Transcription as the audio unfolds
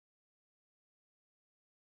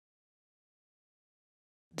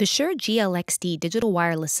The Shure GLX-D digital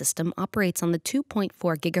wireless system operates on the 2.4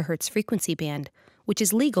 GHz frequency band, which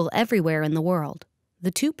is legal everywhere in the world.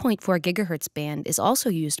 The 2.4 GHz band is also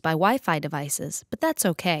used by Wi-Fi devices, but that's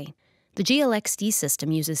okay. The GLX-D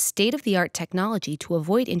system uses state-of-the-art technology to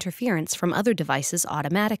avoid interference from other devices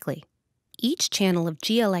automatically. Each channel of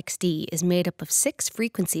GLX-D is made up of 6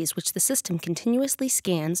 frequencies which the system continuously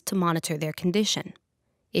scans to monitor their condition.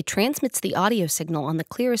 It transmits the audio signal on the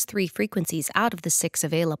clearest 3 frequencies out of the 6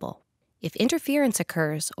 available. If interference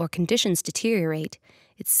occurs or conditions deteriorate,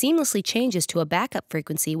 it seamlessly changes to a backup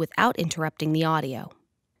frequency without interrupting the audio.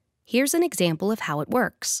 Here's an example of how it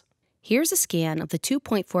works. Here's a scan of the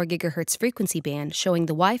 2.4 GHz frequency band showing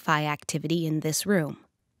the Wi-Fi activity in this room.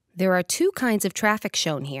 There are 2 kinds of traffic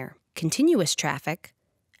shown here: continuous traffic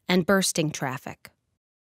and bursting traffic.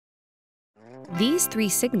 These 3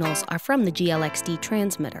 signals are from the GLX-D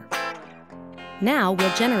transmitter. Now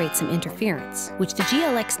we'll generate some interference, which the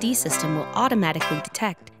GLX-D system will automatically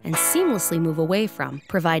detect and seamlessly move away from,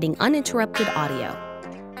 providing uninterrupted audio.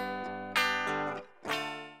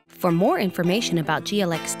 For more information about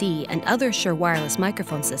GLX-D and other Shure wireless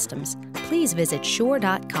microphone systems, please visit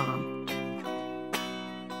Shure.com.